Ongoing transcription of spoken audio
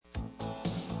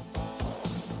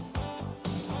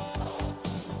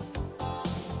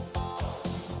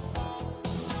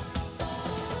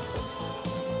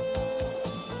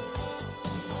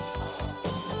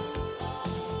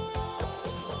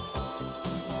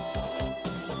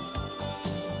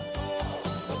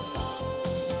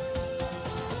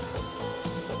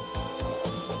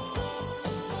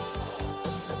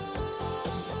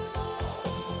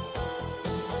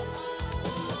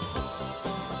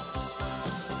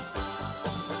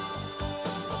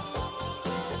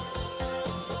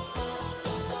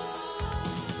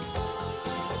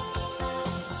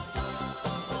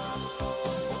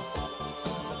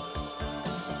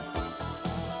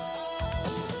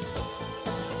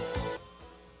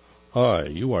Hi,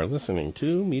 you are listening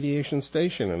to Mediation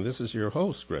Station, and this is your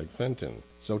host, Greg Fenton.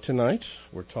 So tonight,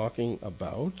 we're talking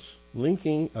about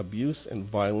linking abuse and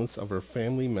violence of our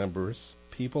family members,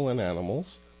 people and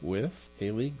animals, with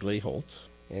Haley Glayholt.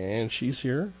 And she's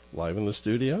here, live in the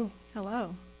studio.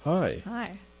 Hello. Hi.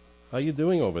 Hi. How you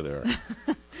doing over there?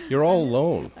 You're all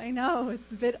alone. I know,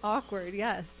 it's a bit awkward,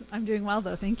 yes. I'm doing well,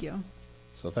 though, thank you.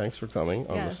 So thanks for coming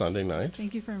on the Sunday night.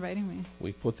 Thank you for inviting me.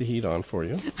 We've put the heat on for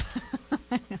you.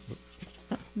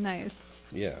 Nice.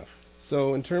 Yeah.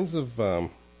 So in terms of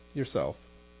yourself,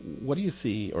 what do you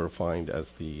see or find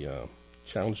as the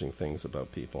challenging things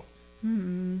about people?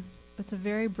 That's a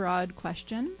very broad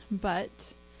question, but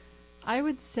I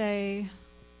would say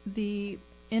the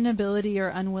inability or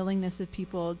unwillingness of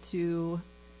people to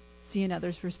see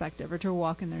another's perspective or to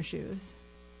walk in their shoes.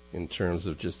 In terms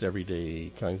of just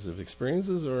everyday kinds of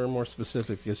experiences, or more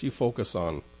specific, because you focus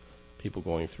on people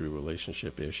going through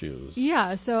relationship issues?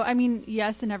 Yeah, so I mean,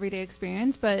 yes, an everyday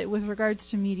experience, but with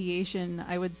regards to mediation,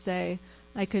 I would say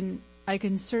I can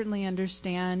certainly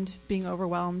understand being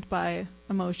overwhelmed by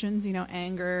emotions,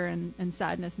 anger and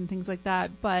sadness and things like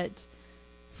that, but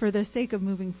for the sake of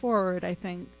moving forward, I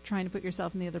think trying to put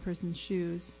yourself in the other person's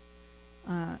shoes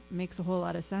makes a whole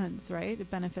lot of sense, right?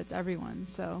 It benefits everyone.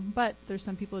 So, but there's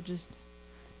some people just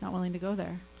not willing to go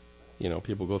there.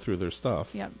 People go through their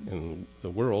stuff in the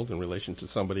world in relation to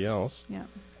somebody else,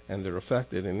 and they're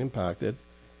affected and impacted,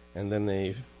 and then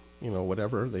they,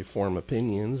 they form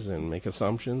opinions and make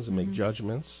assumptions and make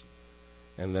judgments,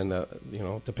 and then,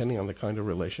 depending on the kind of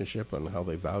relationship and how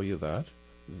they value that,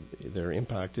 they're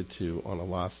impacted on a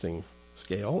lasting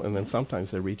scale, and then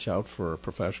sometimes they reach out for a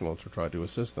professional to try to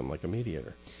assist them, like a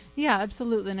mediator. Yeah,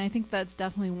 absolutely, and I think that's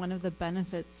definitely one of the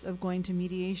benefits of going to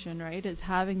mediation, right, is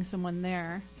having someone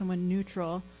there, someone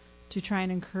neutral, to try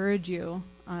and encourage you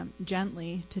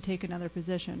gently to take another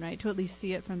position, right, to at least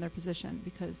see it from their position,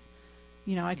 because,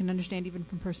 I can understand even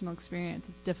from personal experience,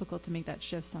 it's difficult to make that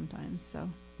shift sometimes, so.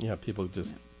 Yeah, people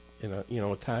just,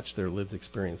 attach their lived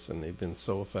experience, and they've been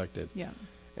so affected. Yeah.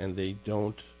 And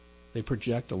they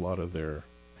project a lot of their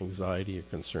anxiety or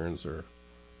concerns or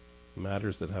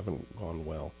matters that haven't gone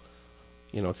well.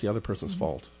 It's the other person's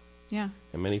fault. Yeah.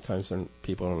 And many times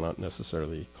people are not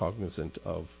necessarily cognizant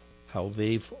of how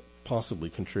they've possibly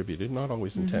contributed, not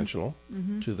always intentional,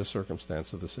 to the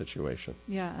circumstance of the situation.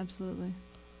 Yeah, absolutely.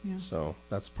 Yeah. So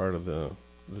that's part of the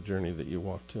journey that you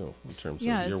walk too, in terms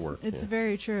of your work. It's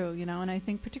very true, and I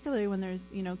think particularly when there's,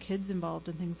 kids involved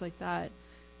and things like that,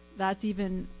 that's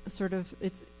even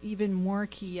it's even more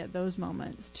key at those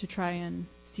moments to try and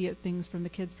see things from the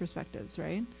kids' perspectives,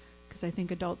 right? Because I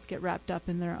think adults get wrapped up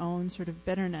in their own sort of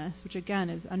bitterness, which again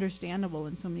is understandable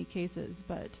in so many cases,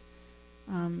 but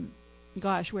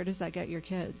gosh, where does that get your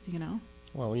kids,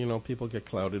 Well, people get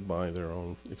clouded by their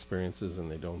own experiences,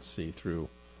 and they don't see through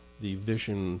the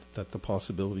vision that the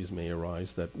possibilities may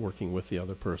arise, that working with the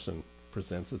other person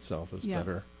presents itself as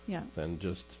better than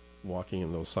just walking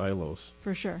in those silos.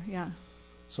 For sure, yeah.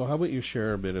 So how about you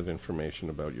share a bit of information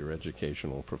about your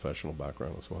educational, professional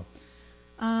background as well?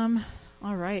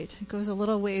 All right. It goes a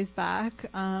little ways back.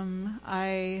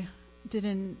 I did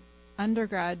an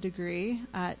undergrad degree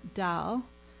at DAL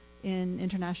in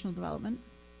international development,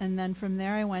 and then from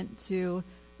there I went to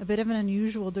a bit of an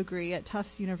unusual degree at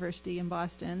Tufts University in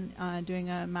Boston,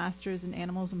 doing a master's in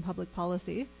animals and public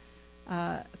policy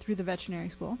through the veterinary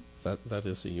school. That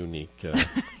is a unique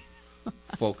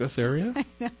focus area.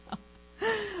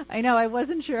 I know. I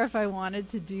wasn't sure if I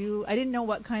wanted to I didn't know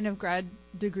what kind of grad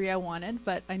degree I wanted,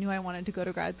 but I knew I wanted to go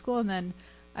to grad school, and then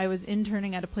I was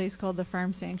interning at a place called the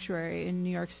Farm Sanctuary in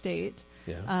New York State,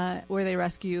 where they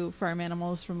rescue farm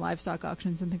animals from livestock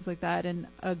auctions and things like that. And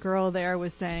a girl there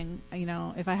was saying,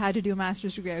 if I had to do a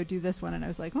master's degree, I would do this one. And I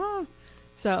was like, oh.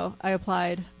 So I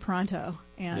applied pronto,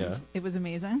 and it was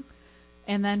amazing.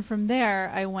 And then from there,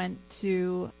 I went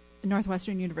to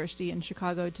Northwestern University in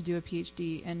Chicago to do a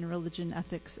PhD in religion,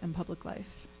 ethics, and public life.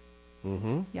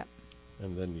 Mm-hmm. Yep.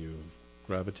 And then you've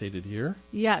gravitated here?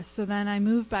 Yes. So then I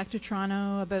moved back to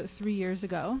Toronto about 3 years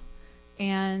ago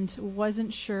and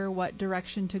wasn't sure what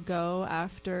direction to go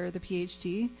after the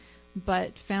PhD,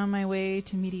 but found my way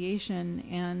to mediation,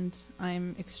 and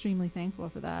I'm extremely thankful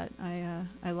for that.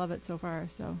 I love it so far.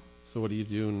 So what do you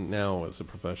do now as a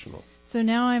professional? So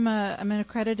now I'm an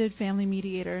accredited family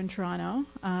mediator in Toronto.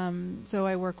 So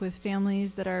I work with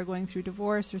families that are going through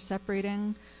divorce or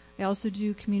separating. I also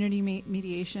do community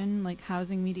mediation, like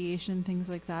housing mediation, things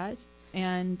like that.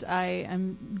 And I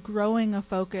am growing a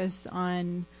focus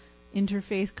on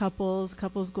interfaith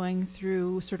couples going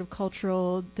through sort of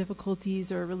cultural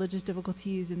difficulties or religious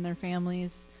difficulties in their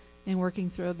families, and working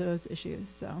through those issues.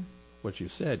 So what you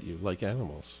said, you like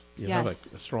animals. You yes.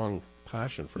 have a strong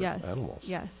passion for yes. animals.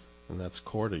 Yes. And that's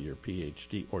core to your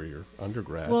PhD or your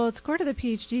undergrad. Well, it's core to the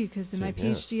PhD because in my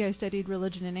PhD I studied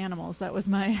religion and animals. That was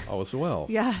my... Oh, as well.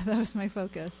 Yeah, that was my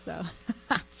focus. So.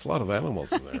 It's a lot of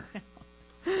animals in there.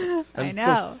 I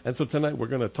know. So tonight we're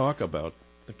going to talk about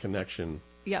the connection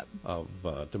yep. of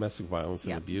domestic violence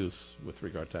and yep. abuse with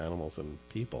regard to animals and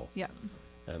people. Yep.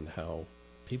 And how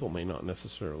people may not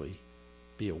necessarily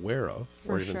be aware of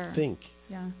For or even sure. think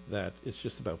yeah. that it's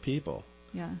just about people.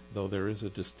 Yeah. Though there is a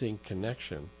distinct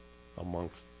connection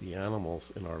amongst the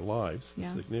animals in our lives, the yeah.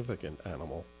 significant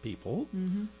animal people,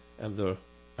 mm-hmm. and the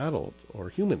adult or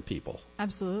human people.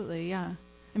 Absolutely, yeah.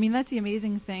 I mean, that's the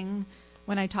amazing thing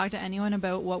when I talk to anyone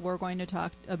about what we're going to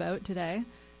talk about today.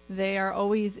 They are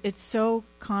always, it's so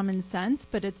common sense,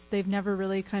 but they've never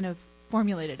really kind of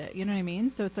formulated it, you know what I mean?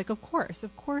 So it's like, of course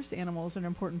animals are an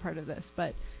important part of this,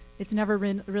 but it's never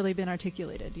really been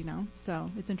articulated, you know? So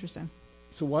it's interesting.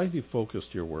 So why have you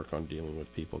focused your work on dealing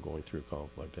with people going through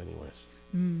conflict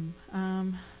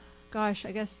anyways? Gosh,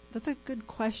 I guess that's a good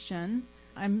question.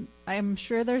 I'm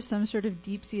sure there's some sort of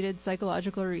deep-seated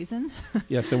psychological reason.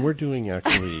 Yes, and we're doing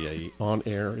actually a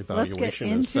on-air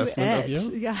evaluation assessment of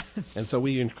you. Yes. And so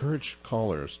we encourage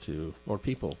callers or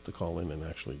people to call in and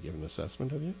actually give an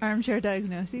assessment of you. Armchair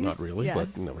diagnoses? Not really, yes.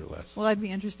 but nevertheless. Well, I'd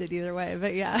be interested either way,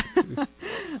 but yeah.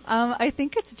 I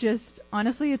think it's just,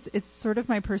 honestly, it's sort of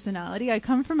my personality. I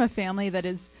come from a family that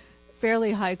is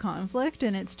fairly high conflict,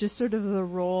 and it's just sort of the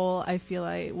role I feel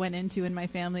I went into in my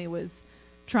family was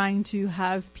trying to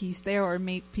have peace there or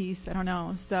make peace. I don't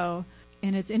know. So,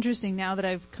 and it's interesting now that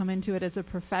I've come into it as a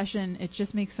profession, it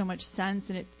just makes so much sense,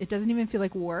 and it doesn't even feel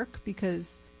like work because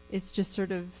it's just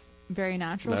sort of very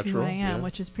natural to who I am, yeah.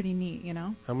 which is pretty neat, you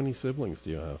know. How many siblings do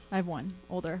you have? I have one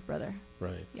older brother.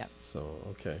 Right. Yep. So,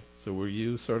 okay. So were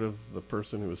you sort of the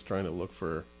person who was trying to look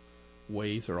for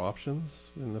ways or options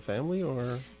in the family,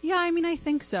 or? Yeah, I mean, I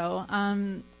think so.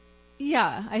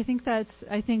 Yeah, I think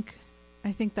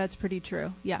that's pretty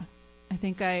true. Yeah. I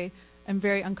think I'm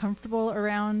very uncomfortable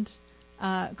around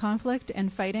conflict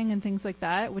and fighting and things like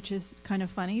that, which is kind of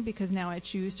funny because now I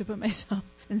choose to put myself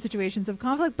in situations of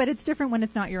conflict, but it's different when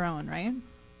it's not your own, right?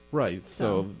 Right.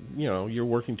 So you're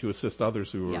working to assist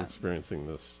others who are yeah. experiencing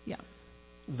this. Yeah.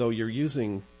 Though you're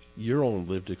using your own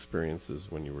lived experiences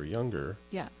when you were younger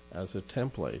yeah. as a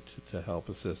template to help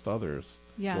assist others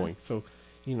yeah. going. So,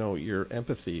 your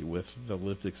empathy with the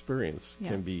lived experience yeah.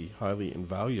 can be highly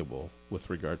invaluable with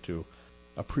regard to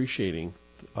appreciating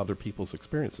other people's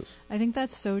experiences. I think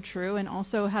that's so true. And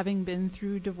also having been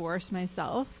through divorce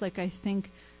myself, like I think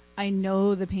I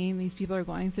know the pain these people are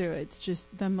going through. It's just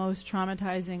the most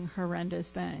traumatizing, horrendous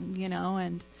thing,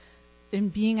 and in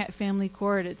being at family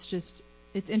court,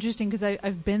 it's interesting because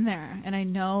I've been there and I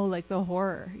know like the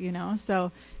horror,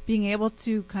 so being able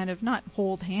to kind of not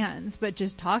hold hands, but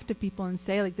just talk to people and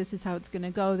say like, this is how it's going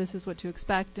to go. This is what to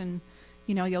expect. And,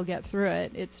 you'll get through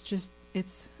it.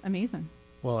 It's amazing.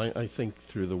 Well, I think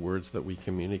through the words that we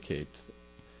communicate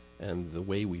and the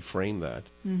way we frame that,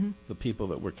 mm-hmm. the people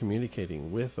that we're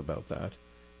communicating with about that,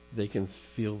 they can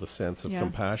feel the sense of yeah.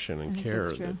 compassion and care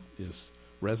that is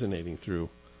resonating through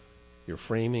your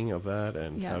framing of that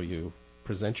and yeah. how you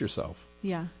present yourself.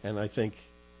 Yeah. And I think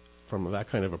from that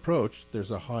kind of approach,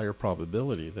 there's a higher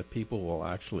probability that people will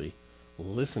actually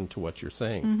listen to what you're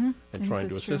saying mm-hmm. and trying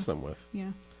to assist them with.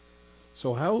 Yeah.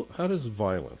 So how does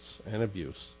violence and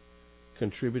abuse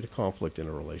contribute to conflict in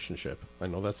a relationship? I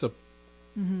know that's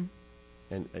mm-hmm.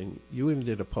 and you even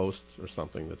did a post or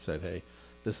something that said, hey,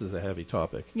 this is a heavy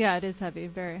topic. Yeah, it is heavy,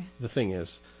 very. The thing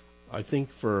is, I think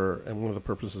and one of the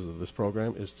purposes of this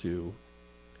program is to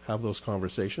have those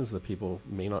conversations that people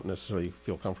may not necessarily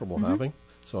feel comfortable mm-hmm. having.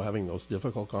 So having those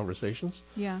difficult conversations.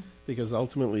 Yeah. Because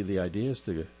ultimately the idea is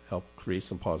to help create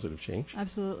some positive change.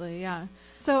 Absolutely, yeah.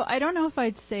 So I don't know if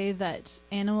I'd say that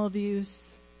animal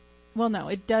abuse, well, no,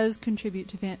 it does contribute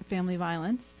to family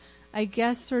violence. I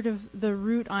guess sort of the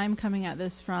route I'm coming at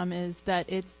this from is that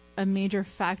it's a major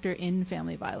factor in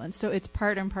family violence. So it's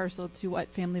part and parcel to what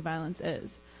family violence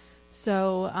is.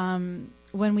 So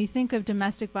when we think of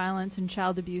domestic violence and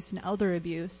child abuse and elder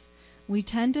abuse, we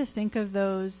tend to think of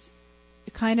those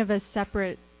kind of as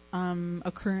separate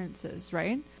occurrences,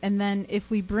 right? And then if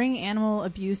we bring animal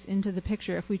abuse into the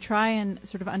picture, if we try and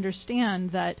sort of understand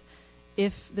that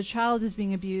if the child is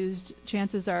being abused,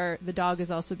 chances are the dog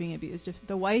is also being abused. If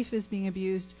the wife is being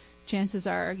abused, chances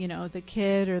are, the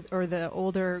kid or the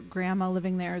older grandma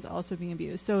living there is also being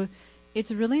abused. So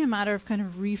it's really a matter of kind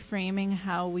of reframing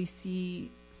how we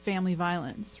see family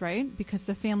violence, right? Because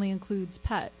the family includes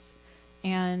pets.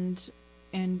 And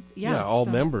all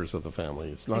members of the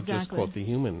family. It's not just, quote, the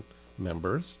human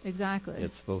members. Exactly.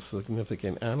 It's those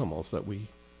significant animals that we,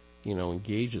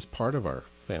 engage as part of our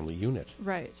family unit.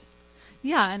 Right.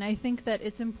 Yeah, and I think that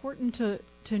it's important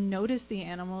to notice the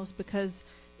animals, because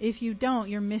if you don't,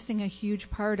 you're missing a huge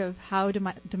part of how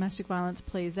domestic violence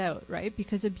plays out, right?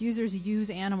 Because abusers use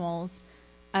animals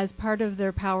as part of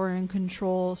their power and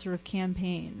control sort of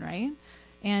campaign, right?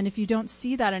 And if you don't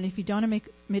see that, and if you don't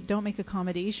make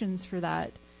accommodations for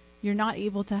that, you're not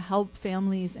able to help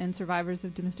families and survivors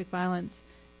of domestic violence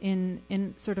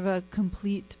in sort of a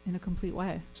complete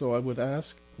way. So I would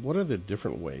ask, what are the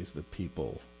different ways that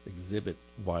people exhibit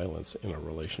violence in a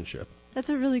relationship? That's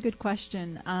a really good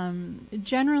question.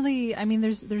 Generally, I mean,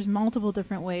 there's multiple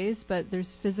different ways, but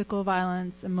there's physical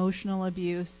violence, emotional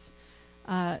abuse,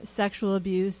 sexual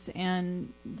abuse,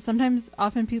 and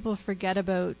often people forget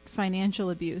about financial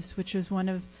abuse, which is one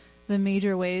of the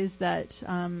major ways that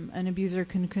an abuser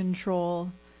can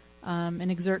control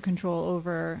and exert control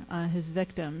over his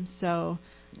victim. So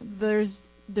there's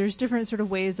different sort of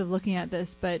ways of looking at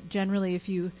this, but generally if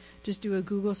you just do a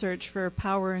Google search for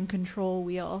power and control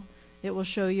wheel, it will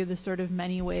show you the sort of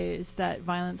many ways that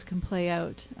violence can play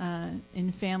out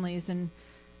in families. And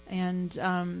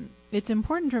it's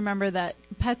important to remember that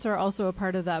pets are also a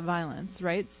part of that violence,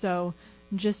 right? So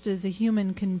just as a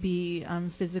human can be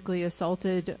physically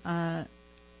assaulted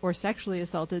or sexually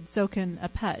assaulted, so can a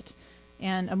pet.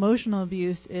 And emotional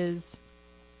abuse is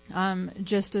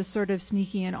just as sort of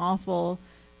sneaky and awful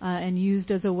and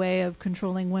used as a way of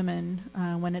controlling women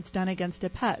when it's done against a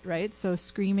pet, right? So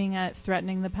screaming at,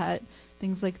 threatening the pet,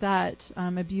 things like that.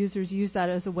 Abusers use that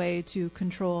as a way to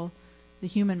control the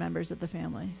human members of the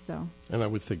family. So. And I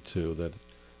would think, too, that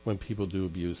when people do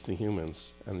abuse the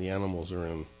humans and the animals are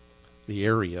in the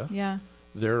area, yeah,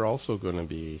 they're also going to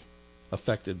be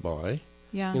affected by.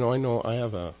 Yeah. I know I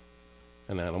have an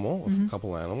animal, a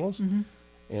couple animals,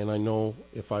 and I know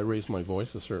if I raise my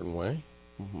voice a certain way,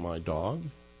 my dog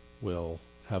will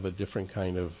have a different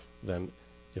kind of than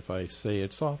if I say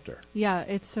it softer. Yeah,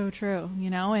 it's so true,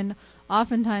 and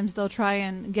oftentimes they'll try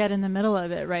and get in the middle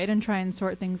of it, right, and try and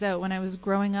sort things out. When I was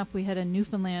growing up, we had a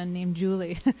Newfoundland named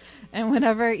Julie, and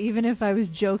even if I was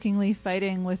jokingly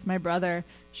fighting with my brother,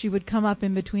 she would come up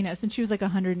in between us, and she was like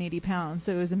 180 pounds,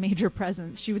 so it was a major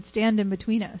presence. She would stand in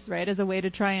between us, right, as a way to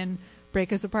try and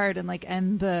break us apart and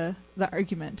end the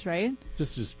argument, right?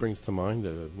 This just brings to mind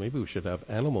maybe we should have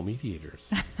animal mediators.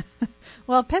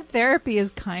 Well, pet therapy is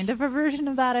kind of a version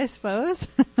of that, I suppose.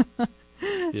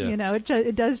 Yeah.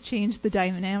 It does change the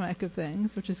dynamic of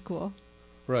things, which is cool.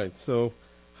 Right. So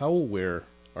how aware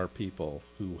are people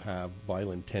who have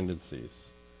violent tendencies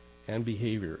and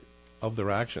behavior of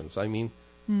their actions? I mean,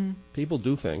 people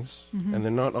do things, and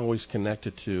they're not always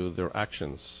connected to their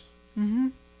actions. Mm-hmm.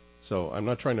 So I'm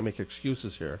not trying to make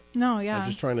excuses here. No, yeah. I'm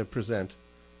just trying to present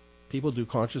people do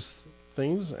conscious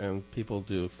things and people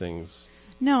do things.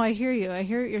 No, I hear you. I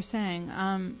hear what you're saying.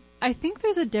 I think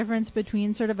there's a difference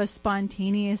between sort of a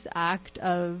spontaneous act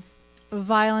of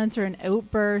violence or an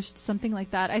outburst, something like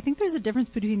that. I think there's a difference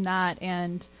between that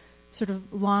and sort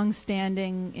of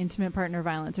long-standing intimate partner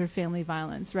violence or family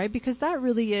violence, right? Because that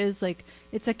really is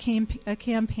it's a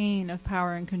campaign of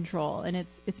power and control, and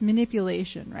it's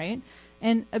manipulation, right?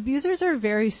 And abusers are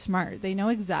very smart. They know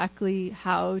exactly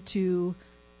how to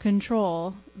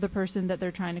control the person that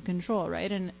they're trying to control,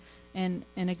 right? And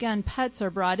again, pets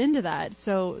are brought into that.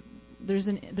 So there's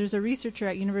a researcher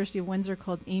at University of Windsor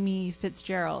called Amy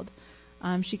Fitzgerald.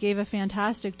 She gave a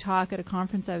fantastic talk at a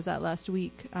conference I was at last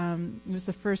week. It was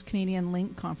the first Canadian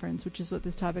Link conference, which is what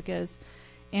this topic is.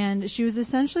 And she was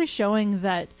essentially showing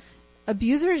that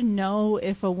abusers know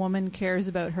if a woman cares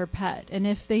about her pet, and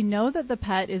if they know that the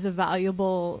pet is a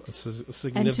valuable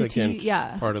significant entity,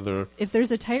 part of their... If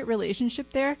there's a tight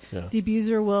relationship there, the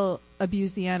abuser will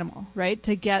abuse the animal, right,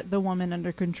 to get the woman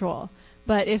under control.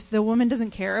 But if the woman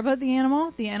doesn't care about the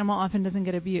animal often doesn't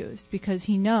get abused because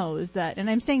he knows that, and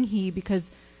I'm saying he because,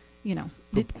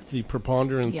 the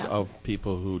preponderance of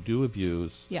people who do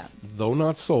abuse, though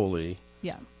not solely,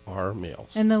 are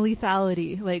males. And the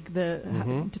lethality,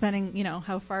 depending,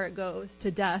 how far it goes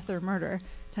to death or murder,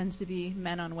 tends to be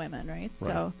men on women, right?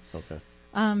 So, okay.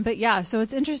 But so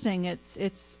it's interesting.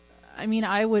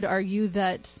 I would argue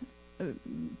that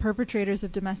perpetrators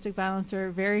of domestic violence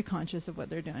are very conscious of what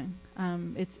they're doing.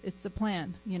 It's a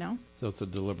plan, So it's a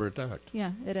deliberate act.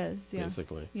 Yeah, it is. Yeah.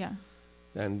 Basically. Yeah.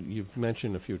 And you've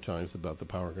mentioned a few times about the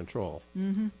power control.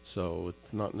 Mm-hmm. So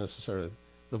it's not necessarily...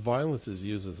 The violence is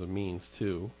used as a means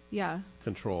to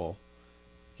control,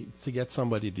 to get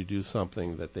somebody to do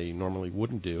something that they normally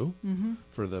wouldn't do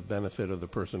for the benefit of the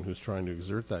person who's trying to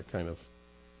exert that kind of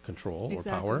control or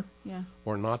power,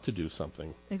 or not to do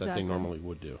something that they normally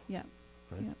would do. Yeah.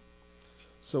 Right? Yeah.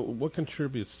 So what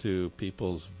contributes to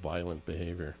people's violent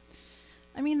behavior?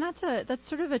 I mean, that's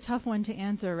sort of a tough one to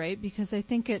answer, right? Because I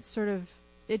think it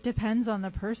depends on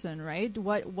the person, right?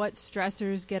 What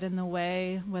stressors get in the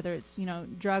way, whether it's,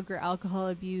 drug or alcohol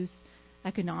abuse,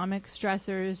 economic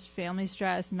stressors, family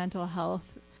stress, mental health.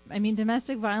 I mean,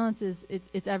 domestic violence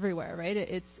it's everywhere, right?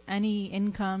 It's any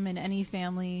income in any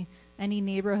family, any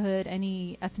neighborhood,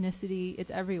 any ethnicity,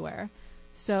 it's everywhere.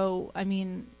 So, I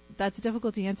mean, that's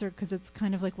difficult to answer because it's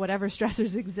kind of like whatever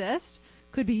stressors exist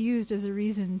could be used as a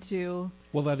reason to...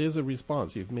 Well, that is a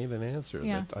response. You've made an answer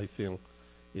that I feel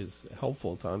is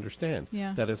helpful to understand.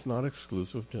 Yeah. That it's not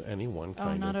exclusive to any one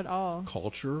kind not of at all.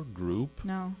 culture, group,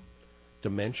 no,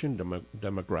 dimension,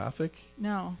 demographic.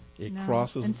 No. It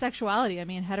crosses... And sexuality. I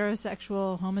mean,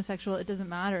 heterosexual, homosexual, it doesn't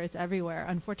matter. It's everywhere.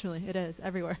 Unfortunately, it is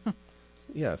everywhere.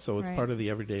 Yeah, so it's part of the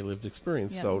everyday lived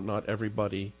experience, though not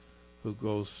everybody who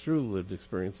goes through lived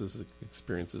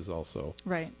experiences also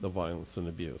the violence and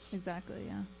abuse. Exactly,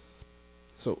 yeah.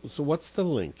 So what's the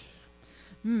link?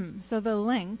 So the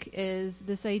link is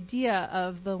this idea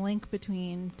of the link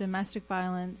between domestic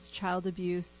violence, child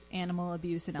abuse, animal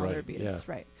abuse, and elder abuse. Yeah.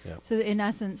 Right. Yeah. So in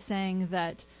essence saying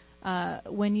that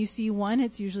when you see one,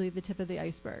 it's usually the tip of the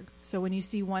iceberg. So when you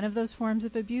see one of those forms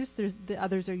of abuse, the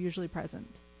others are usually present.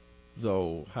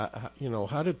 Though,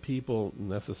 how do people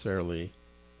necessarily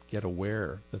get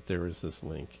aware that there is this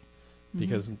link?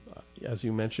 Because, as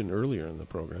you mentioned earlier in the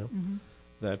program,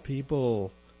 that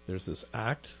there's this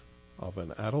act of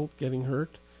an adult getting hurt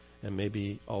and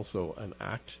maybe also an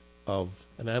act of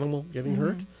an animal getting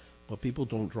hurt, but people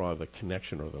don't draw the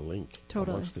connection or the link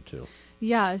amongst the two.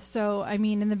 Yeah, so, I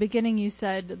mean, in the beginning you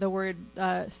said the word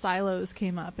silos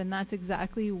came up, and that's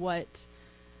exactly what...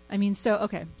 I mean, so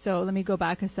let me go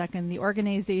back a second. The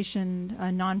organization, a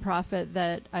nonprofit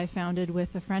that I founded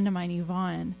with a friend of mine,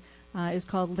 Yvonne, is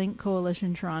called Link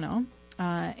Coalition Toronto.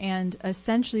 And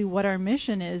essentially what our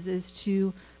mission is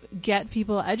to get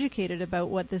people educated about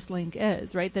what this link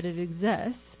is, right, that it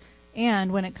exists.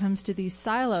 And when it comes to these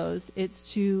silos, it's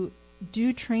to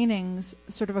do trainings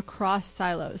sort of across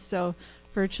silos. So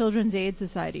for Children's Aid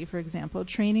Society, for example,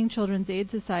 training Children's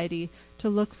Aid Society to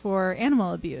look for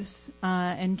animal abuse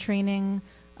and training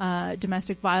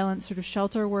domestic violence sort of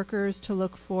shelter workers to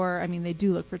look for, I mean, they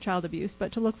do look for child abuse,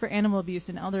 but to look for animal abuse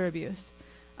and elder abuse.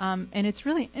 And it's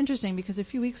really interesting because a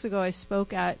few weeks ago I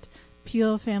spoke at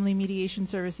Peel Family Mediation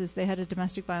Services. They had a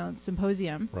domestic violence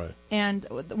symposium. Right. And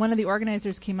one of the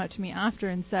organizers came up to me after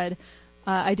and said,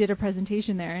 I did a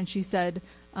presentation there, and she said,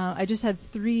 I just had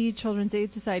 3 Children's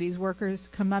Aid Society's workers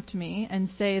come up to me and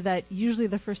say that usually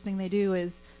the first thing they do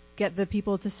is get the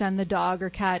people to send the dog or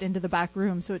cat into the back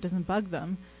room so it doesn't bug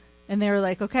them. And they were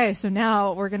like, okay, so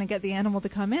now we're going to get the animal to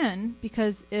come in,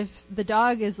 because if the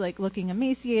dog is like looking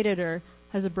emaciated or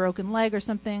has a broken leg or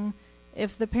something,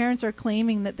 if the parents are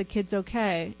claiming that the kid's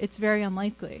okay, it's very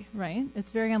unlikely, right?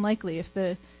 It's very unlikely. If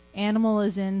the animal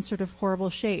is in sort of horrible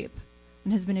shape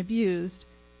and has been abused,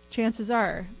 chances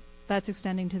are that's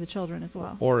extending to the children as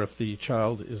well. Or if the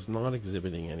child is not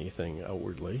exhibiting anything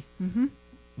outwardly,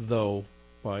 though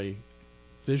by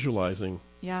visualizing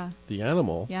the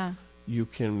animal, you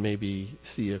can maybe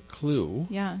see a clue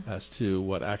as to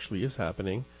what actually is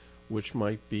happening, which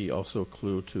might be also a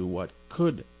clue to what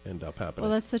could end up happening.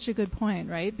 Well, that's such a good point,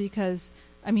 right? Because,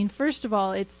 I mean, first of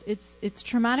all, it's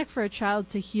traumatic for a child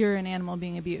to hear an animal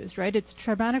being abused, right? It's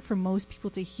traumatic for most people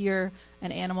to hear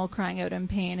an animal crying out in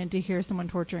pain and to hear someone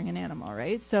torturing an animal,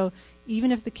 right? So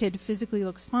even if the kid physically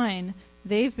looks fine,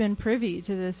 they've been privy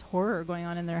to this horror going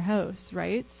on in their house,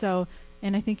 right? So,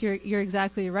 and I think you're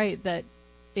exactly right that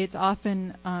it's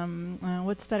often,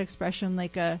 what's that expression,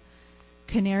 like a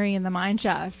canary in the mine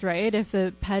shaft, right? If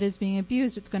the pet is being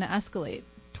abused, it's going to escalate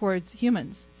towards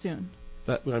humans soon.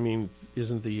 That, I mean,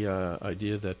 isn't the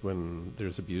idea that when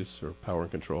there's abuse or power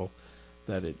and control,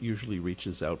 that it usually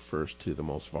reaches out first to the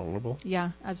most vulnerable?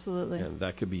 Yeah, absolutely. And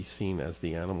that could be seen as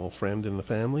the animal friend in the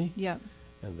family. Yeah.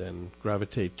 And then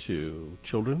gravitate to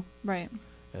children. Right.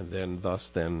 And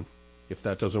then, if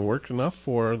that doesn't work enough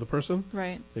for the person,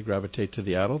 right, they gravitate to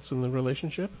the adults in the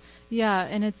relationship. Yeah,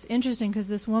 and it's interesting because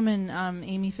this woman,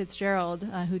 Amy Fitzgerald,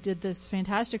 who did this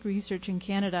fantastic research in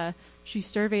Canada, she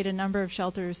surveyed a number of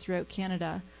shelters throughout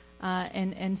Canada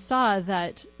and saw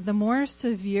that the more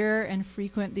severe and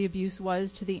frequent the abuse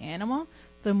was to the animal,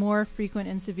 the more frequent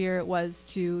and severe it was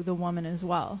to the woman as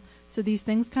well. So these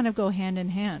things kind of go hand in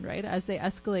hand, right? As they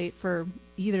escalate for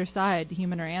either side,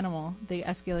 human or animal, they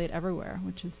escalate everywhere,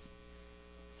 which is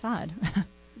sad.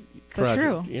 But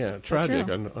true. Yeah, tragic,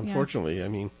 unfortunately. Yeah. I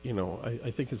mean,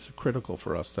 I think it's critical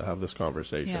for us to have this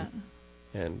conversation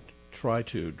and try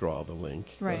to draw the link,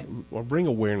 right, or bring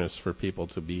awareness for people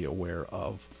to be aware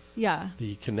of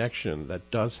the connection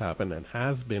that does happen and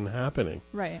has been happening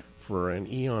right, for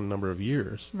an eon number of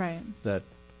years. Right. That,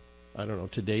 I don't know,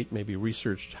 to date maybe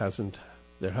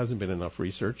there hasn't been enough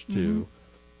research to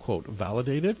quote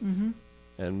validate it,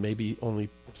 and maybe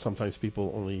sometimes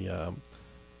people only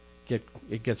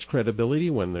it gets credibility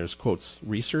when there's quotes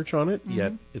research on it,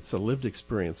 yet it's a lived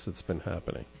experience that's been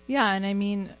happening. Yeah, and I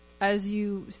mean, as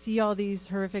you see all these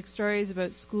horrific stories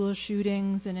about school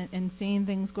shootings and insane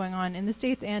things going on in the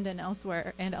States and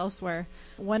elsewhere,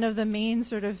 one of the main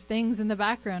sort of things in the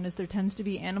background is there tends to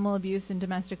be animal abuse and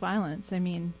domestic violence. I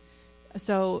mean,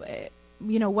 so,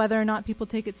 whether or not people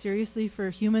take it seriously for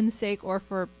human sake or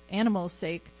for animals'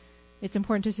 sake, it's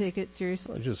important to take it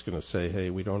seriously. I'm just going to say,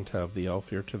 hey, we don't have the elf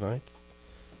here tonight.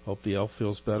 Hope the elf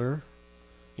feels better.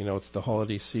 It's the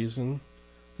holiday season.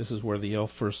 This is where the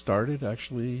elf first started,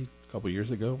 actually, a couple years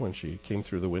ago when she came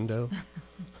through the window.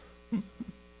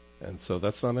 And so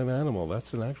that's not an animal.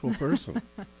 That's an actual person.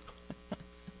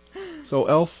 So,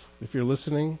 elf, if you're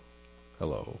listening,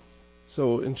 hello.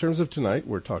 So in terms of tonight,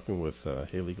 we're talking with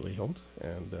Hayley Gleeholt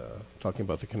and talking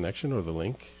about the connection or the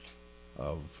link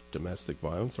of domestic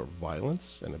violence or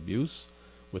violence and abuse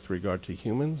with regard to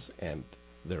humans and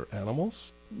their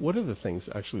animals. What are the things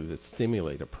actually that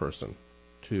stimulate a person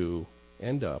to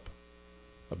end up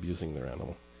abusing their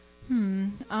animal?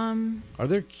 Are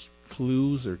there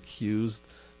clues or cues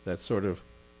that sort of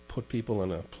put people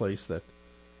in a place that,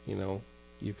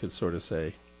 you could sort of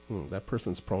say, that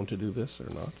person's prone to do this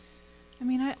or not? I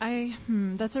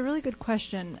mean, that's a really good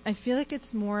question. I feel like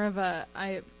it's more of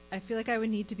I feel like I would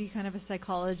need to be kind of a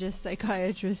psychologist,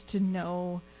 psychiatrist to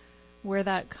know where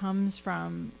that comes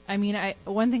from. I mean,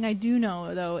 one thing I do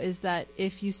know, though, is that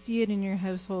if you see it in your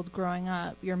household growing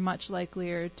up, you're much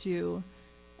likelier to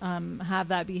have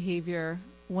that behavior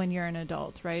when you're an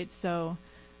adult, right? So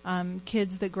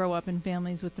kids that grow up in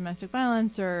families with domestic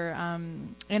violence or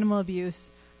animal abuse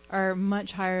are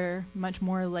much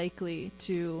more likely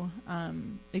to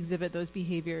exhibit those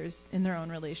behaviors in their own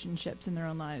relationships, in their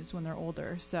own lives when they're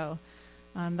older. So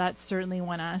that's certainly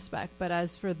one aspect. But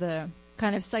as for the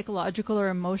kind of psychological or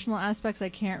emotional aspects, I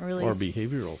can't really... Or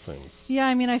behavioral things. Yeah,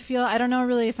 I mean, I don't know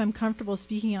really if I'm comfortable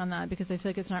speaking on that because I feel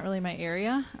like it's not really my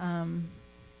area.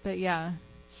 But yeah.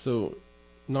 So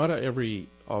not every,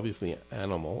 obviously,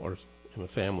 animal or in a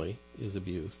family is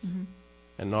abused.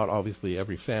 And not obviously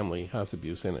every family has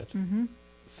abuse in it.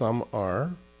 Some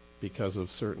are because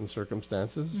of certain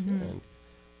circumstances, and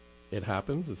it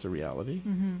happens. It's a reality.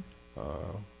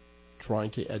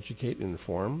 Trying to educate and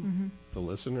inform the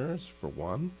listeners, for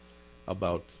one,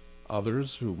 about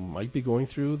others who might be going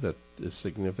through that is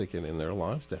significant in their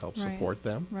lives to help support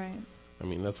them. Right. I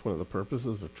mean, that's one of the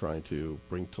purposes of trying to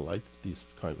bring to light these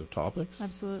kinds of topics.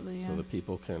 Absolutely, yeah. So that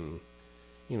people can,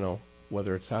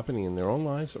 whether it's happening in their own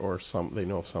lives or they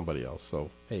know of somebody else.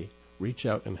 So, hey, reach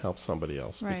out and help somebody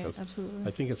else. Right, because absolutely.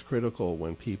 I think it's critical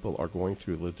when people are going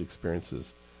through lived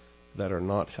experiences that are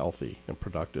not healthy and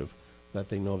productive, that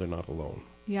they know they're not alone.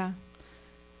 Yeah.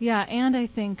 Yeah, and I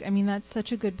think, that's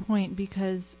such a good point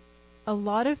because a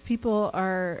lot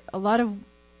of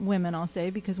women, I'll say,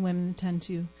 because women tend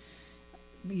to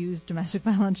use domestic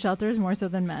violence shelters more so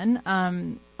than men.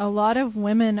 A lot of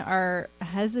women are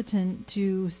hesitant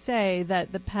to say that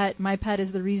my pet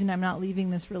is the reason I'm not leaving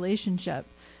this relationship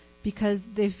because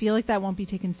they feel like that won't be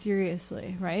taken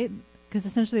seriously, right? Because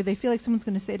essentially they feel like someone's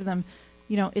going to say to them,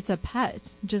 it's a pet,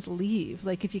 just leave.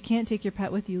 Like if you can't take your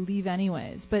pet with you, leave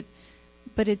anyways. But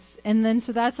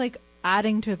so that's like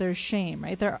adding to their shame,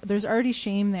 right? There's already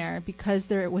shame there because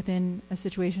they're within a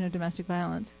situation of domestic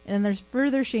violence. And then there's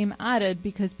further shame added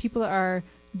because people are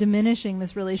diminishing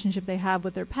this relationship they have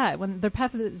with their pet when their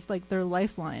pet is like their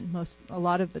lifeline a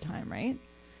lot of the time, right?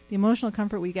 The emotional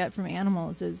comfort we get from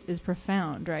animals is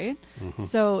profound, right?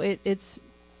 So it's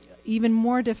even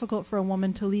more difficult for a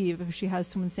woman to leave if she has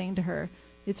someone saying to her,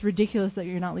 it's ridiculous that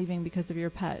you're not leaving because of your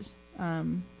pet.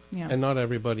 And not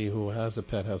everybody who has a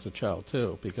pet has a child,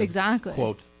 too. Because, exactly.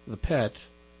 quote, the pet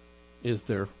is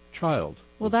their child.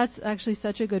 Well, that's actually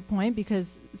such a good point because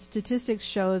statistics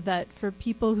show that for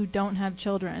people who don't have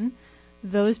children,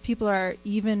 those people are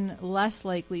even less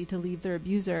likely to leave their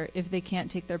abuser if they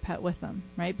can't take their pet with them,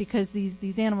 right? Because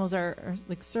these animals are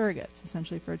like surrogates,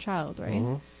 essentially, for a child,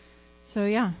 right? So,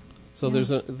 yeah. So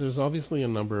there's obviously a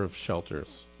number of shelters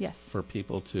for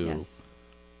people to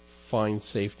find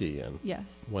safety in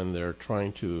when they're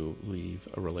trying to leave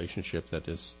a relationship that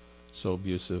is so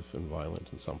abusive and violent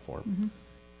in some form.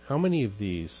 How many of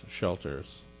these shelters,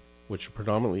 which are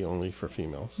predominantly only for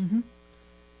females,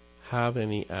 have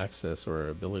any access or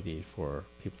ability for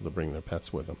people to bring their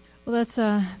pets with them? Well,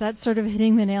 that's sort of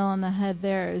hitting the nail on the head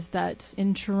there, is that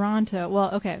in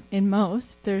Toronto, in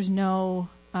most, there's no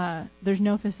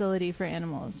facility for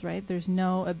animals, right? There's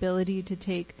no ability to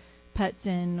take pets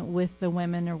in with the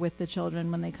women or with the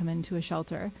children when they come into a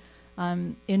shelter.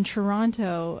 In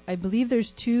Toronto, I believe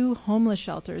there's 2 homeless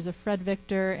shelters, a Fred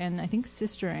Victor and I think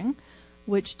Sistering,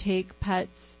 which take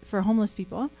pets for homeless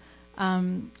people.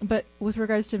 But with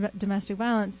regards to domestic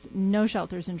violence, no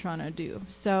shelters in Toronto do.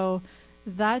 So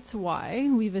that's why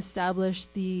we've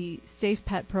established the Safe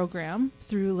Pet program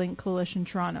through Link Coalition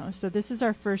Toronto. So this is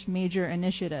our first major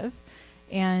initiative.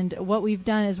 And what we've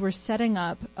done is we're setting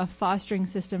up a fostering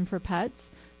system for pets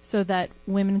so that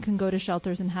women can go to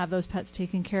shelters and have those pets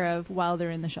taken care of while they're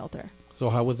in the shelter.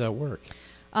 So how would that work?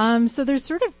 So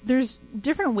there's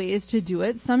different ways to do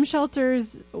it. Some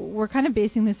shelters, we're kind of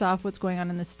basing this off what's going on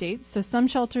in the States. So some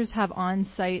shelters have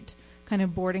on-site kind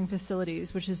of boarding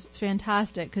facilities, which is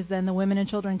fantastic because then the women and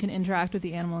children can interact with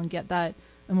the animal and get that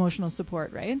emotional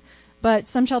support, right? But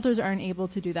some shelters aren't able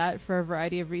to do that for a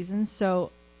variety of reasons.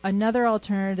 So another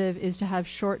alternative is to have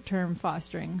short-term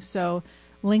fostering. So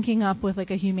linking up with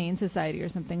like a humane society or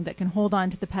something that can hold on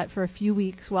to the pet for a few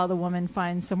weeks while the woman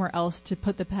finds somewhere else to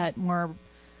put the pet more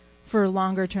for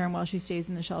longer term while she stays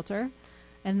in the shelter.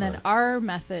 And then our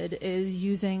method is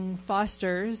using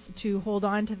fosters to hold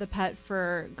on to the pet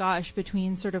for,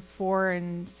 between sort of 4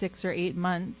 and 6 or 8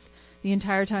 months, the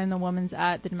entire time the woman's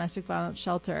at the domestic violence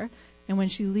shelter. And when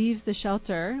she leaves the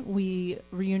shelter, we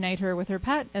reunite her with her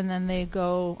pet, and then they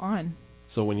go on.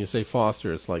 So when you say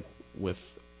foster, it's like with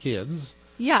kids.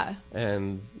 Yeah.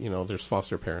 And, there's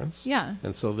foster parents. Yeah.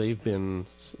 And so they've been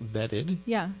vetted.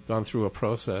 Yeah. Gone through a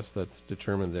process that's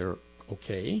determined they're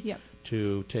okay. Yep.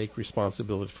 To take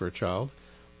responsibility for a child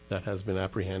that has been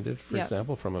apprehended, for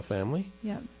example, from a family.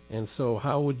 Yeah. And so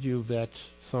how would you vet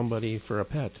somebody for a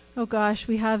pet? Oh, gosh,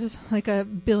 we have like a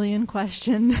billion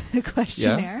question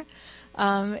questionnaire.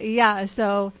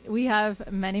 So we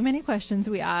have many, many questions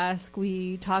we ask.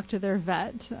 We talk to their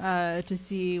vet to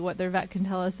see what their vet can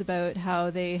tell us about how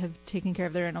they have taken care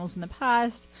of their animals in the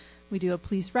past. We do a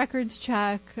police records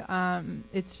check.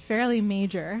 It's fairly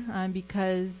major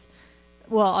because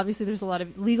obviously there's a lot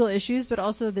of legal issues, but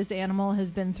also this animal has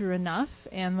been through enough,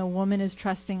 and the woman is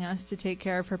trusting us to take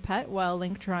care of her pet while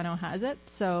Link Toronto has it.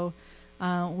 So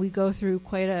we go through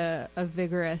quite a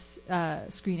vigorous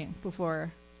screening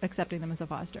before accepting them as a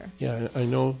foster. Yeah, I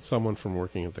know someone from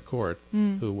working at the court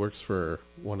who works for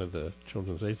one of the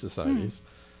Children's Aid Societies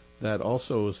that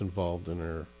also is involved in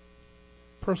her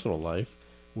personal life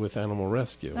with animal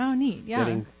rescue. Oh, neat,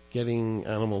 yeah. Getting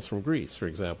animals from Greece, for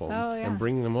example, and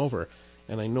bringing them over.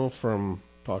 And I know from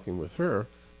talking with her,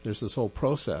 there's this whole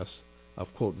process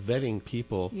of, quote, vetting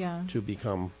people to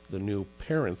become the new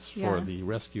parents for the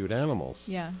rescued animals.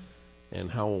 Yeah.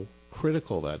 And how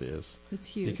critical that is. It's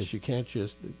huge. Because you can't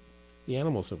the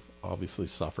animals have obviously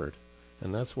suffered,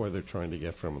 and that's where they're trying to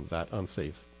get from that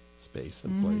unsafe space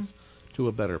and place to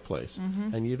a better place.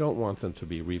 And you don't want them to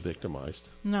be re-victimized.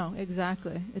 No,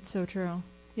 exactly. It's so true.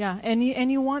 Yeah, and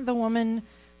you want the woman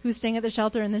who's staying at the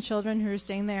shelter and the children who are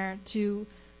staying there to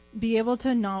be able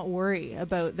to not worry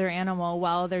about their animal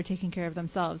while they're taking care of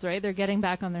themselves, right? They're getting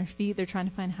back on their feet. They're trying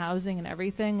to find housing and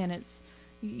everything, and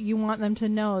you want them to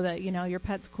know that, your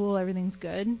pet's cool, everything's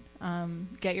good,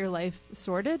 get your life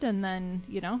sorted, and then,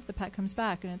 the pet comes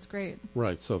back, and it's great.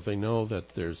 Right, so if they know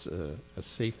that there's a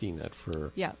safety net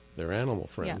for their animal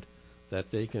friend, that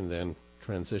they can then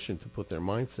transition to put their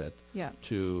mindset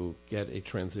to get a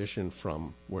transition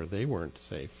from where they weren't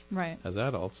safe as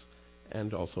adults,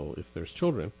 and also if there's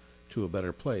children, to a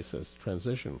better place as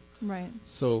transition. Right.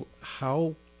 So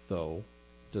how, though,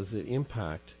 does it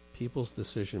impact people's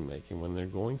decision making when they're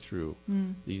going through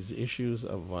these issues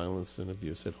of violence and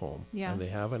abuse at home and they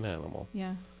have an animal?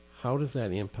 Yeah. How does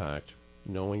that impact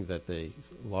knowing that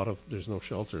there's no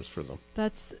shelters for them?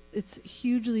 It's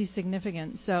hugely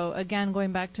significant. So again,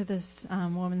 going back to this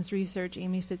woman's research,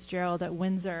 Amy Fitzgerald at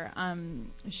Windsor,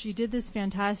 she did this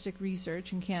fantastic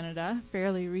research in Canada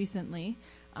fairly recently,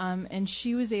 and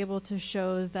she was able to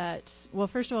show that,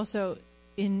 first of all,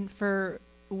 for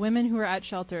women who are at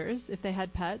shelters, if they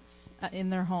had pets in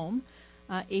their home,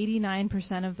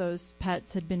 89% of those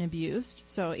pets had been abused.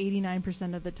 So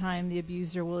 89% of the time the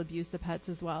abuser will abuse the pets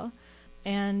as well.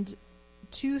 And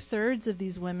 2/3 of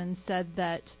these women said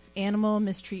that animal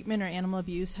mistreatment or animal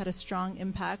abuse had a strong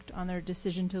impact on their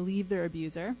decision to leave their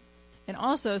abuser. And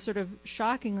also, sort of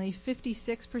shockingly,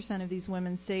 56% of these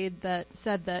women said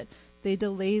that they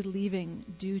delayed leaving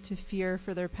due to fear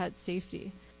for their pet's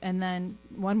safety. And then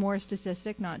one more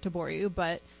statistic, not to bore you,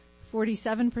 but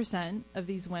 47% of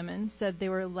these women said they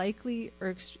were likely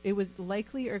or it was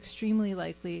likely or extremely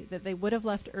likely that they would have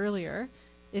left earlier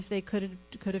if they could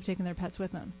have taken their pets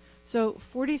with them. So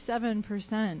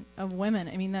 47% of women,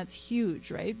 I mean, that's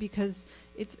huge, right? Because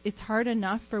it's hard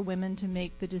enough for women to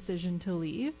make the decision to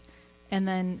leave. And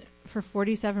then for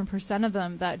 47% of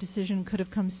them, that decision could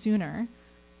have come sooner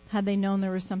had they known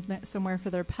there was somewhere for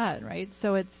their pet, right?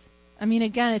 So it's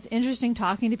interesting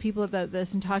talking to people about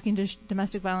this and talking to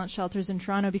domestic violence shelters in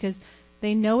Toronto because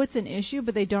they know it's an issue,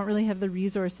 but they don't really have the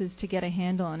resources to get a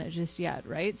handle on it just yet,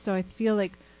 right? So I feel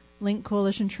like Link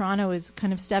Coalition Toronto is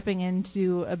kind of stepping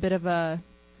into a bit of a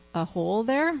hole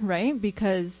there, right?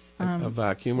 Because a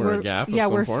vacuum or a gap. Yeah,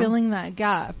 we're filling that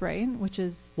gap, right? Which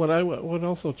is what I would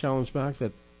also challenge back,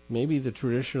 that maybe the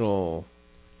traditional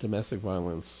domestic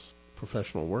violence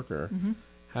professional worker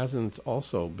hasn't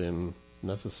also been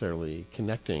necessarily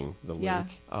connecting the link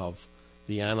of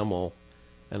the animal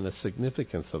and the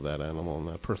significance of that animal in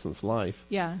that person's life,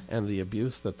 and the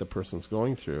abuse that the person's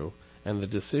going through, and the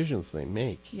decisions they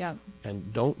make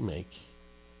and don't make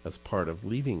as part of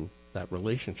leaving that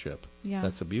relationship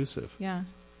that's abusive.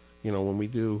 You know, when we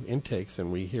do intakes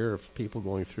and we hear of people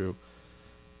going through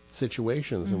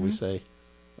situations and we say,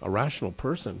 a rational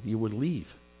person, you would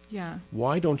leave.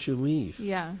 Why don't you leave?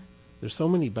 There's so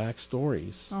many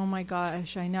backstories. Oh my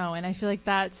gosh, I know. And I feel like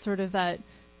that's sort of that $1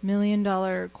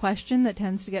 million question that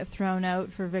tends to get thrown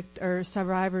out for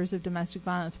survivors of domestic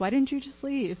violence. Why didn't you just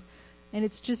leave? And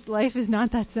it's just, life is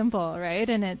not that simple, right?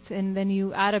 And then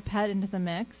you add a pet into the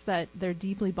mix that they're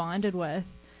deeply bonded with,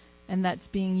 and that's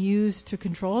being used to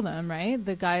control them, right?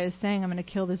 The guy is saying, I'm going to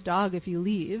kill this dog if you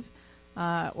leave.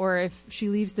 Or if she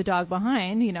leaves the dog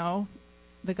behind, you know,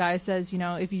 the guy says, you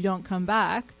know, if you don't come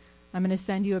back, I'm going to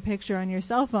send you a picture on your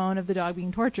cell phone of the dog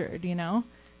being tortured, you know?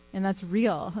 And that's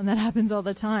real, and that happens all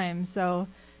the time. So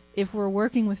if we're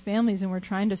working with families and we're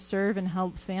trying to serve and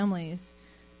help families,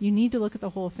 you need to look at the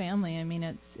whole family. I mean,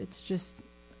 it's just,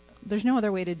 there's no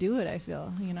other way to do it, I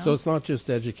feel, you know? So it's not just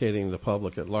educating the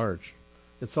public at large.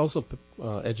 It's also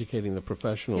educating the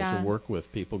professionals who work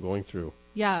with people going through.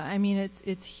 Yeah, I mean,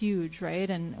 it's huge, right?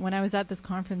 And when I was at this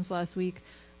conference last week,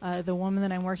 the woman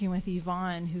that I'm working with,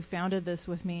 Yvonne, who founded this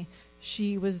with me,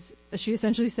 she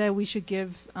essentially said we should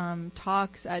give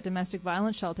talks at domestic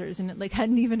violence shelters, and it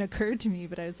hadn't even occurred to me,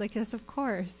 but I was like, yes, of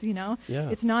course, you know? Yeah.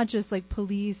 It's not just like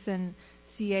police and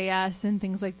CAS and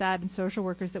things like that and social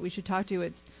workers that we should talk to.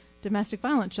 It's domestic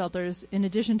violence shelters in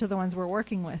addition to the ones we're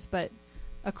working with, but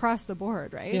across the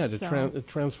board, right? Yeah, to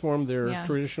transform their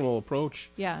traditional approach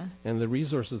and the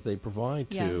resources they provide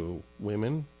to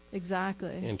women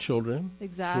and children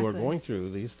who are going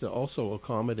through these, to also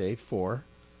accommodate for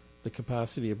the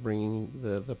capacity of bringing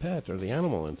the pet or the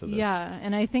animal into this. Yeah,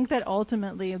 and I think that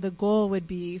ultimately the goal would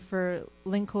be for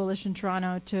Link Coalition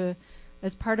Toronto to,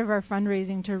 as part of our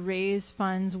fundraising, to raise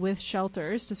funds with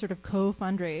shelters to sort of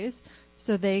co-fundraise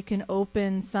so they can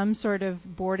open some sort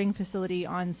of boarding facility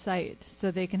on site, so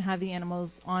they can have the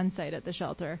animals on site at the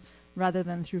shelter rather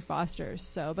than through fosters.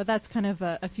 So, but that's kind of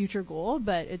a future goal,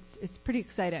 but it's pretty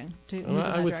exciting to move in that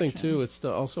I would direction. think too, it's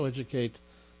to also educate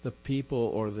the people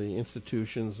or the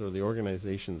institutions or the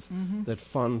organizations that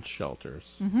fund shelters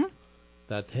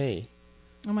that, hey,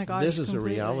 oh my gosh, this is a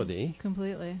reality.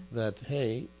 Completely. That,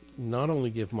 hey, not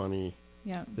only give money,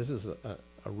 yeah, this is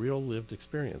a real lived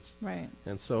experience. Right.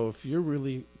 And so if you're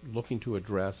really looking to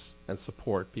address and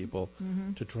support people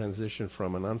to transition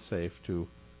from an unsafe to,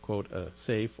 quote, a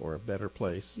safe or a better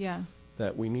place,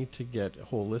 that we need to get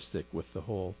holistic with the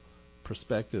whole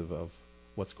perspective of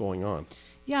what's going on.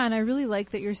 Yeah, and I really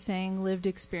like that you're saying lived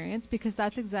experience, because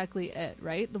that's exactly it,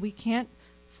 right? We can't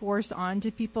force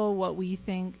onto people what we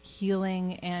think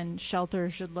healing and shelter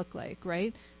should look like,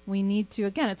 right? We need to,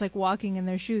 again, it's like walking in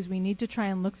their shoes. We need to try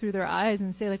and look through their eyes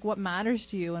and say, like, what matters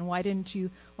to you, and why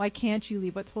can't you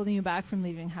leave? What's holding you back from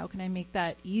leaving? How can I make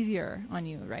that easier on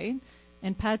you, right?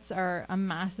 And pets are a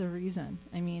massive reason.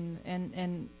 I mean,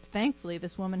 and thankfully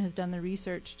this woman has done the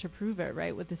research to prove it,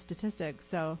 right, with the statistics.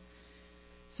 So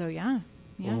yeah,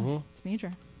 it's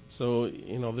major. So,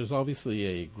 you know, there's obviously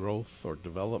a growth or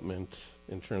development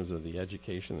in terms of the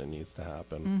education that needs to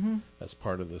happen as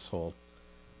part of this whole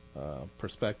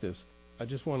perspectives. I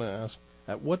just want to ask,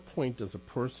 at what point does a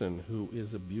person who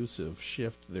is abusive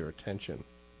shift their attention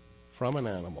from an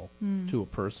animal to a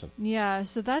person? Yeah,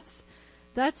 so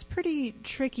that's pretty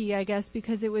tricky, I guess,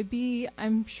 because it would be,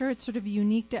 I'm sure it's sort of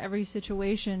unique to every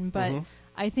situation, but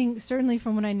I think certainly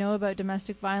from what I know about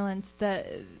domestic violence, that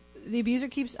the abuser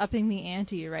keeps upping the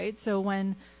ante, right? So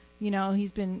when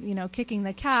he's been, kicking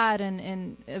the cat,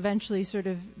 and eventually sort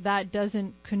of that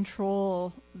doesn't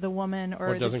control the woman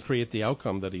or doesn't create the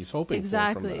outcome that he's hoping for from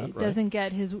that, right? Exactly. Doesn't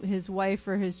get his wife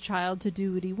or his child to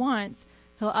do what he wants.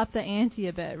 He'll up the ante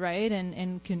a bit, right?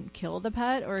 And can kill the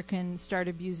pet or can start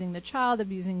abusing the child,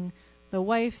 abusing the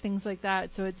wife, things like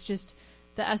that. So it's just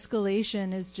the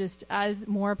escalation is just as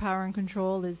more power and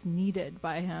control is needed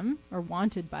by him or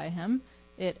wanted by him,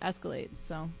 it escalates.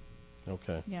 So.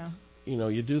 Okay. Yeah.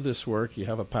 You do this work, you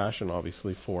have a passion,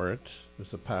 obviously, for it.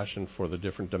 There's a passion for the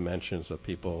different dimensions of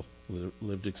people's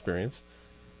lived experience,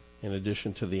 in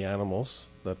addition to the animals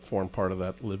that form part of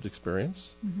that lived experience.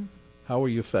 Mm-hmm. How are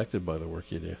you affected by the work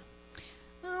you do?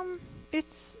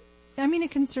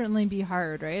 It can certainly be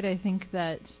hard, right? I think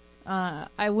that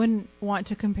I wouldn't want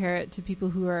to compare it to people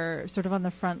who are sort of on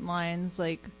the front lines,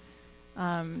 like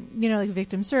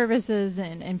victim services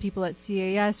and people at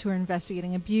CAS who are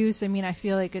investigating abuse. I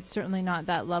feel like it's certainly not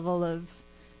that level of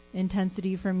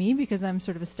intensity for me because I'm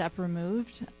sort of a step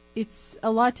removed. It's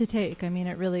a lot to take.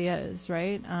 It really is,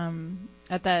 right?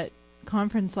 At that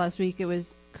conference last week, it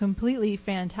was completely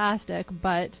fantastic,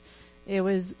 but it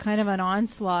was kind of an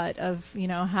onslaught of,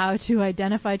 how to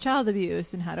identify child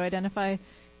abuse and how to identify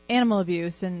animal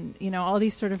abuse and, all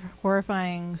these sort of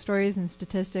horrifying stories and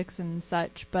statistics and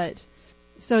such. But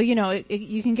so,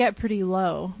 you can get pretty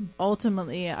low.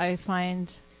 Ultimately, I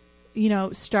find,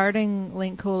 starting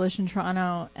Link Coalition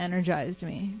Toronto energized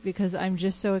me because I'm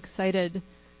just so excited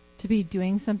to be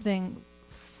doing something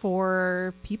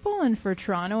for people and for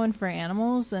Toronto and for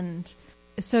animals. And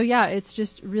so, yeah, it's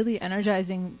just really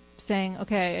energizing saying,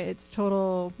 okay, it's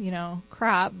total,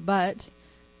 crap, but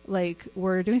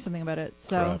we're doing something about it.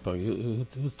 So crap. Who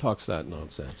talks that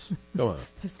nonsense? Go on.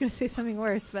 I was going to say something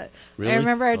worse, but really? I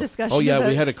remember our discussion. Oh yeah,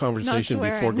 we had a conversation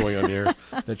before going on air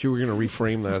that you were going to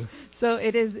reframe that. So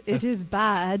it is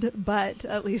bad, but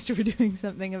at least we're doing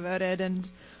something about it. And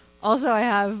also, I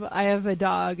have a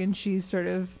dog, and she's sort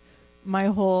of my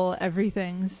whole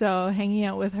everything. So hanging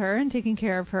out with her and taking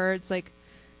care of her, it's like,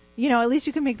 at least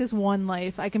you can make this one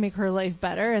life. I can make her life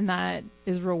better, and that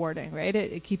is rewarding, right?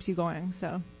 It keeps you going.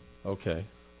 So. Okay.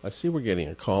 I see we're getting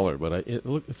a caller, but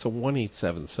it's a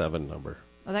 1877 number.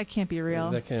 Oh, that can't be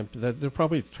real. They're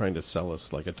probably trying to sell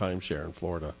us like a timeshare in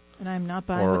Florida. And I'm not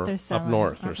buying what they're selling. Or up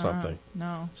north or something.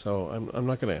 No. So I'm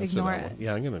not going to answer ignore that one.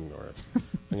 Yeah, I'm going to ignore it.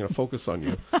 I'm going to focus on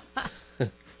you.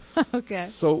 Okay.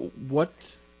 So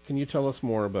can you tell us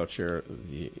more about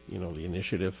the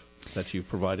initiative that you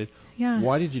provided? Yeah.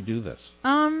 Why did you do this?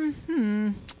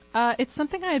 It's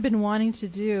something I had been wanting to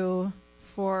do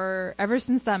for ever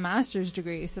since that master's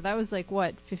degree. So that was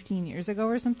 15 years ago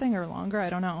or something, or longer, I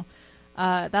don't know.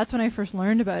 That's when I first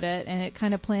learned about it, and it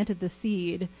kind of planted the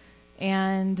seed.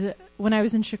 And when I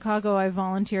was in Chicago, I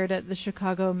volunteered at the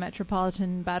Chicago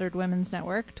Metropolitan Battered Women's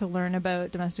Network to learn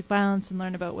about domestic violence and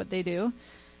learn about what they do.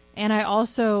 And I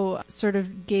also sort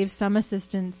of gave some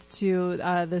assistance to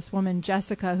this woman,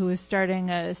 Jessica, who was starting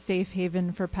a Safe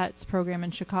Haven for Pets program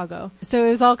in Chicago. So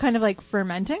it was all kind of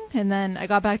fermenting. And then I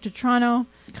got back to Toronto,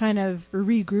 kind of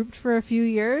regrouped for a few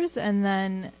years. And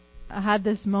then I had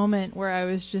this moment where I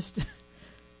was just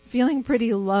feeling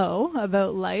pretty low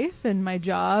about life and my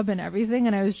job and everything.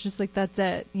 And I was just like, that's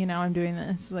it. I'm doing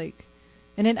this.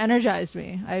 And it energized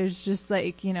me. I was just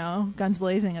guns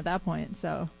blazing at that point.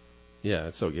 So.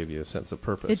 Yeah, so it gave you a sense of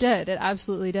purpose. It did. It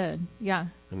absolutely did. Yeah.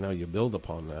 And now you build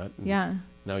upon that. Yeah.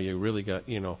 Now you really got,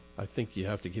 I think you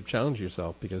have to keep challenging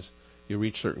yourself because you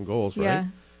reach certain goals, right? Yeah.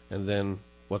 And then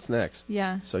what's next?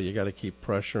 Yeah. So you got to keep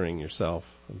pressuring yourself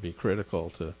and be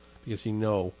critical because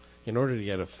in order to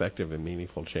get effective and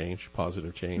meaningful change,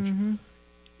 positive change, mm-hmm.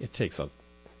 it takes a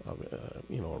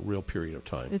real period of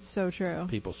time. It's so true.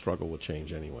 People struggle with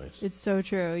change anyways. It's so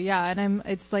true. Yeah. And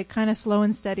it's kind of slow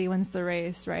and steady wins the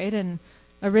race, right? And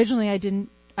originally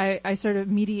I sort of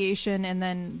mediation and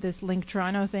then this Link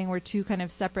Toronto thing were two kind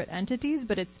of separate entities,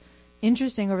 but it's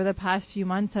interesting over the past few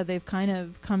months how they've kind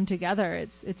of come together.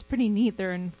 It's pretty neat.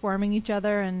 They're informing each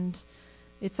other and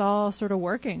it's all sort of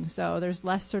working. So there's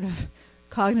less sort of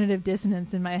cognitive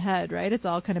dissonance in my head, right? It's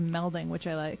all kind of melding, which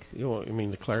I like.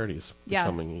 The clarity is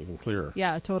becoming even clearer.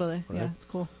 Yeah, totally. Right? Yeah, it's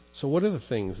cool. So what are the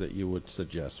things that you would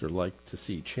suggest or like to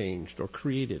see changed or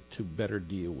created to better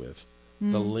deal with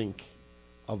the link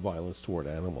of violence toward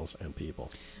animals and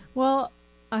people? Well,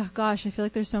 I feel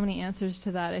like there's so many answers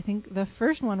to that. I think the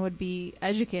first one would be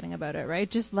educating about it,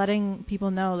 right? Just letting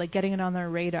people know, getting it on their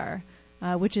radar.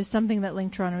 Which is something that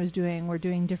Link Toronto is doing. We're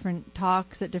doing different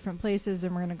talks at different places,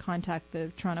 and we're going to contact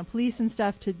the Toronto police and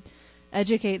stuff to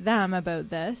educate them about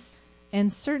this.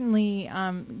 And certainly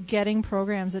getting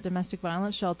programs at domestic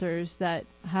violence shelters that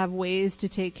have ways to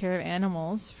take care of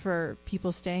animals for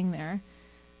people staying there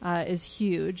is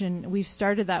huge. And we've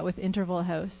started that with Interval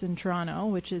House in Toronto,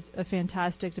 which is a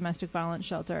fantastic domestic violence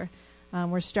shelter.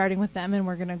 We're starting with them, and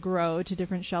we're going to grow to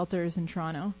different shelters in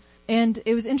Toronto. And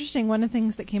it was interesting. One of the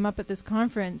things that came up at this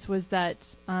conference was that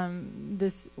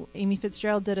Amy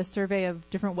Fitzgerald did a survey of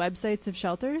different websites of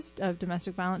shelters, of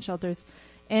domestic violence shelters,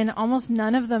 and almost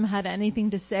none of them had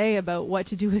anything to say about what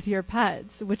to do with your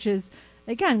pets, which is,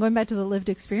 again, going back to the lived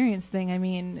experience thing. I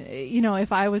mean,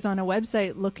 if I was on a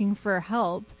website looking for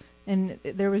help and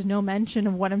there was no mention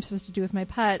of what I'm supposed to do with my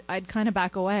pet, I'd kind of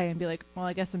back away and be like, well,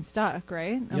 I guess I'm stuck,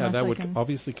 right? Yeah, that would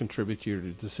obviously contribute to your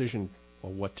decision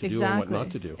on what to do and what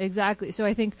not to do. Exactly. So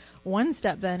I think one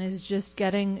step then is just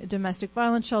getting domestic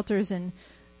violence shelters and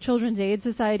Children's Aid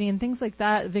Society and things like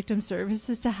that, victim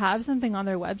services, to have something on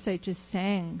their website just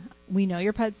saying, we know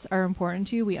your pets are important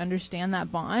to you, we understand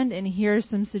that bond, and here's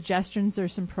some suggestions or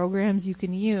some programs you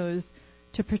can use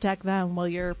to protect them while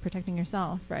you're protecting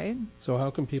yourself, right? So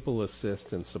how can people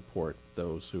assist and support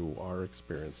those who are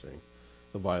experiencing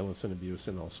the violence and abuse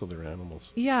and also their animals?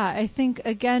 Yeah, I think,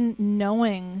 again,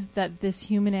 knowing that this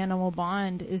human-animal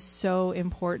bond is so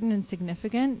important and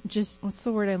significant, just, what's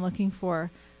the word I'm looking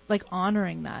for? Like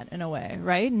honoring that in a way,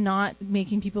 right? Not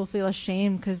making people feel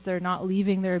ashamed because they're not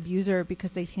leaving their abuser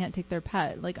because they can't take their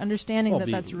pet. Like understanding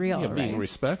that's real, yeah, right? Being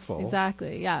respectful.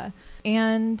 Exactly, yeah.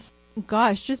 And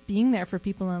gosh, just being there for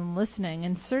people and listening.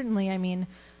 And certainly, I mean,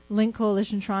 Link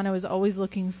Coalition Toronto is always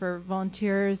looking for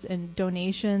volunteers and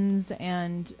donations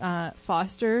and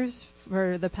fosters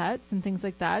for the pets and things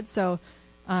like that. So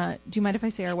do you mind if I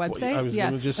say our website? I was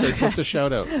going to just say, put the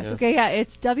shout out. Yeah. Okay, yeah,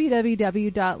 it's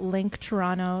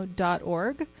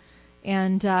www.linktoronto.org.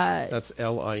 And that's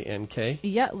LINK?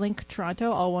 Yeah, Link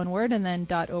Toronto, all one word, and then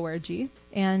 .org.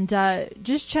 And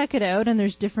just check it out, and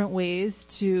there's different ways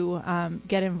to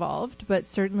get involved. But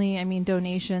certainly, I mean,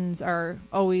 donations are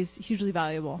always hugely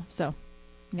valuable. So,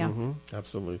 yeah. Mm-hmm,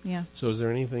 absolutely. Yeah. So is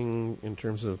there anything in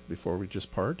terms of, before we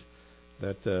just part,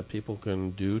 that people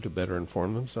can do to better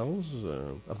inform themselves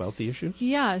about the issues?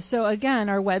 Yeah, so again,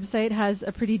 our website has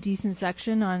a pretty decent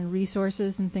section on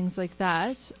resources and things like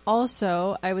that.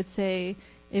 Also, I would say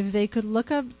if they could look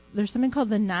up, there's something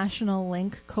called the National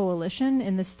Link Coalition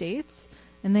in the States,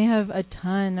 and they have a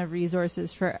ton of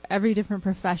resources for every different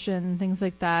profession, things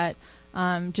like that,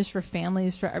 just for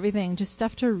families, for everything, just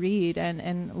stuff to read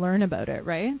and learn about it,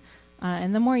 right?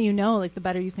 And the more you know, like the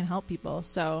better you can help people.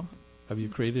 So. Have you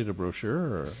created a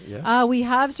brochure? We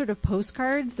have sort of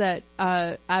postcards that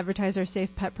advertise our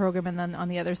Safe Pet program, and then on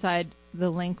the other side, the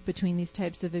link between these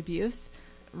types of abuse.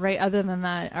 Right. Other than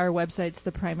that, our website's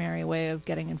the primary way of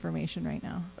getting information right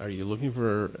now. Are you looking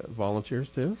for volunteers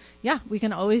too? Yeah, we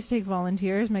can always take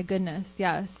volunteers. My goodness,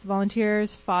 yes,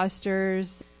 volunteers,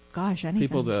 fosters. Gosh, anything.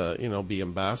 People to be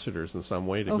ambassadors in some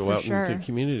way to go out into the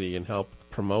community and help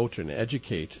promote and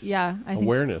educate. Yeah, I think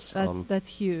awareness. That's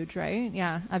huge, right?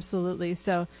 Yeah, absolutely.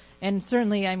 So, and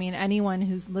certainly, I mean, anyone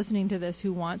who's listening to this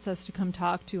who wants us to come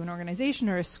talk to an organization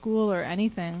or a school or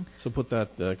anything. So put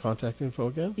that contact info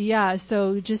again. Yeah,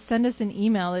 so just send us an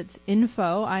email. It's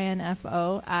info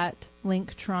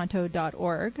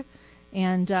 @linktoronto.org,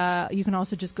 and you can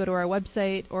also just go to our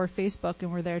website or Facebook,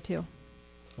 and we're there too.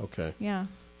 Okay. Yeah.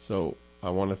 So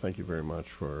I want to thank you very much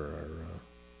for our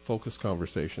focused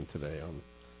conversation today on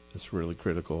this really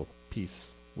critical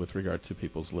piece with regard to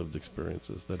people's lived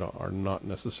experiences that are not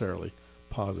necessarily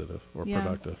positive or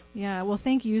productive. Yeah, well,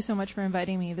 thank you so much for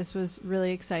inviting me. This was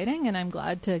really exciting, and I'm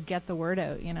glad to get the word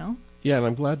out, Yeah, and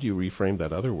I'm glad you reframed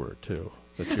that other word, too,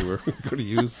 that you were going to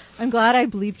use. I'm glad I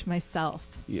bleeped myself.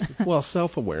 Yeah. Well,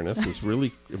 self-awareness is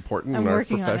really important in our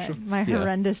profession. I'm working on it. My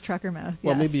horrendous trucker mouth.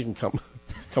 Well, maybe you can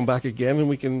come back again and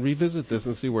we can revisit this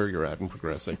and see where you're at in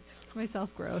progressing. It's my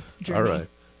self-growth journey. All right.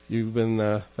 You've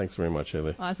been, thanks very much,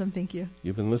 Haley. Awesome, thank you.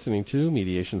 You've been listening to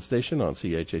Mediation Station on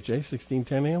CHHA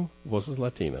 1610 AM, Voices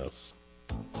Latinos.